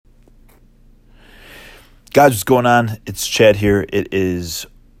Guys, what's going on? It's Chad here. It is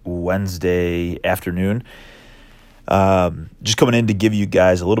Wednesday afternoon. Just coming in to give you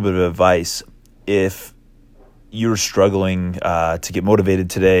guys a little bit of advice. If you're struggling to get motivated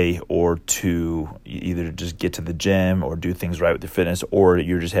today, or to either just get to the gym or do things right with your fitness, or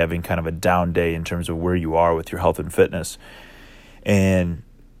you're just having kind of a down day in terms of where you are with your health and fitness. And,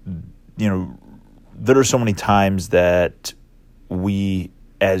 there are so many times that we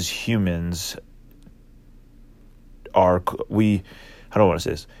as humans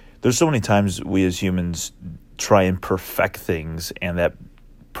there's so many times we as humans try and perfect things, and that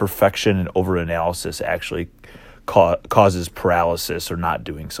perfection and overanalysis actually causes paralysis or not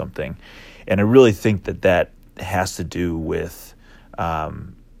doing something. And I really think that has to do with,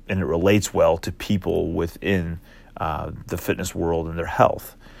 and it relates well to people within the fitness world and their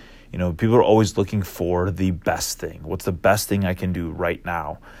health. People are always looking for the best thing. What's the best thing I can do right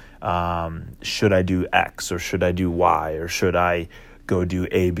now? Should I do X, or should I do Y, or should I go do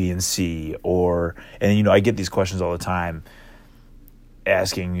A, B, and C? I get these questions all the time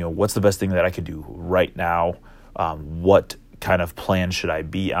asking, what's the best thing that I could do right now? What kind of plan should I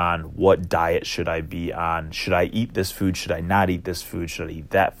be on? What diet should I be on? Should I eat this food? Should I not eat this food? Should I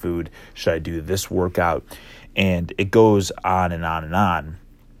eat that food? Should I do this workout? And it goes on and on and on.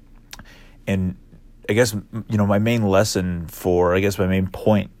 And I guess, my main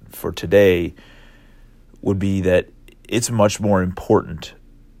point for today would be that it's much more important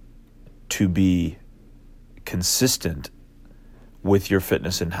to be consistent with your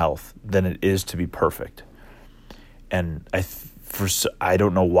fitness and health than it is to be perfect. And I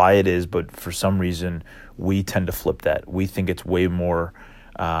don't know why it is, but for some reason we tend to flip that. We think it's way more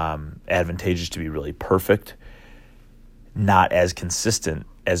advantageous to be really perfect, not as consistent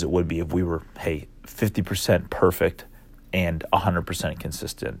as it would be if we were, 50% perfect and 100%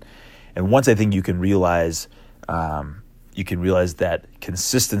 consistent. And once I think you can realize that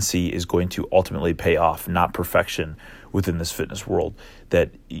consistency is going to ultimately pay off, not perfection within this fitness world, that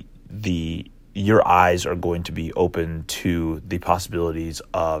your eyes are going to be open to the possibilities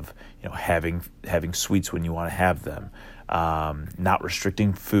of having sweets when you want to have them, not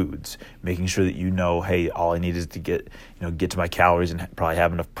restricting foods, making sure that all I need is to get to my calories and probably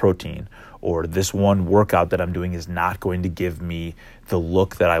have enough protein, or this one workout that I'm doing is not going to give me the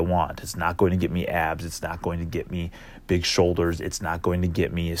look that I want. It's not going to get me abs. It's not going to get me big shoulders. It's not going to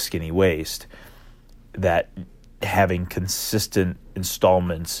get me a skinny waist. That having consistent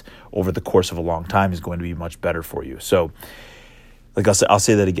installments over the course of a long time is going to be much better for you. So, like I'll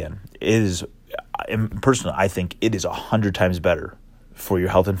say that again. Personally, I think it is 100 times better for your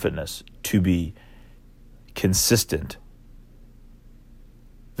health and fitness to be consistent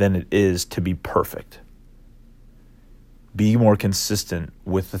than it is to be perfect. Be more consistent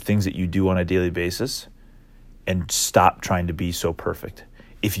with the things that you do on a daily basis, and stop trying to be so perfect.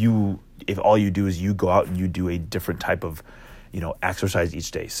 If all you do is you go out and you do a different type of exercise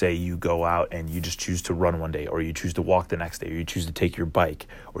each day. Say you go out and you just choose to run one day, or you choose to walk the next day, or you choose to take your bike,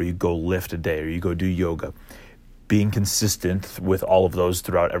 or you go lift a day, or you go do yoga. Being consistent with all of those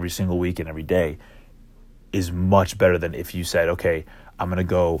throughout every single week and every day is much better than if you said, okay, I'm going to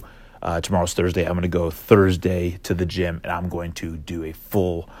go, tomorrow's Thursday, I'm going to go Thursday to the gym and I'm going to do a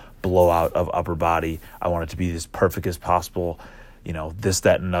full blowout of upper body. I want it to be as perfect as possible, this,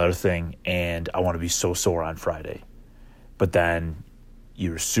 that, and another thing, and I want to be so sore on Friday. But then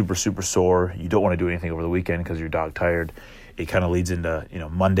you're super, super sore. You don't want to do anything over the weekend because you're dog tired. It kind of leads into,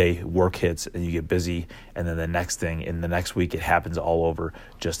 Monday work hits and you get busy. And then the next thing in the next week, it happens all over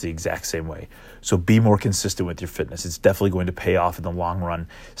just the exact same way. So be more consistent with your fitness. It's definitely going to pay off in the long run.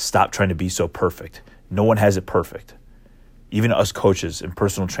 Stop trying to be so perfect. No one has it perfect. Even us coaches and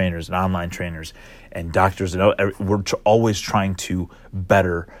personal trainers and online trainers and doctors, we're always trying to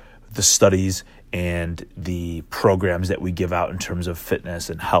better the studies and the programs that we give out in terms of fitness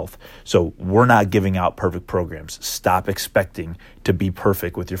and health. So we're not giving out perfect programs. Stop expecting to be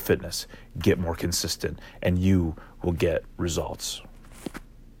perfect with your fitness. Get more consistent, and you will get results.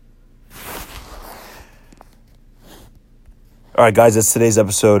 All right, guys, that's today's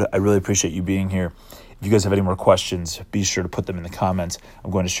episode. I really appreciate you being here. If you guys have any more questions, be sure to put them in the comments.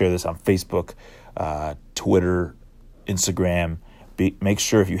 I'm going to share this on Facebook, Twitter, Instagram. Make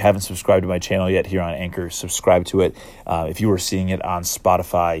sure, if you haven't subscribed to my channel yet here on Anchor, subscribe to it. If you are seeing it on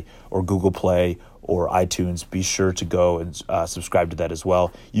Spotify or Google Play or iTunes, be sure to go and subscribe to that as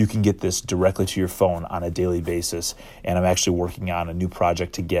well. You can get this directly to your phone on a daily basis, and I'm actually working on a new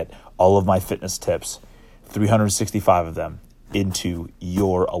project to get all of my fitness tips, 365 of them, into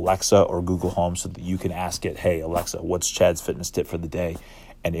your Alexa or Google Home so that you can ask it, hey, Alexa, what's Chad's fitness tip for the day?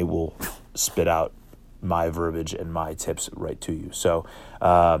 And it will spit out my verbiage and my tips right to you. So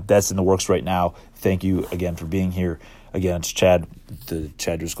that's in the works right now. Thank you again for being here. Again, it's Chad, the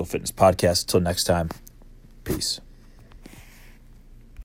Chad Driscoll Fitness Podcast. Until next time, peace.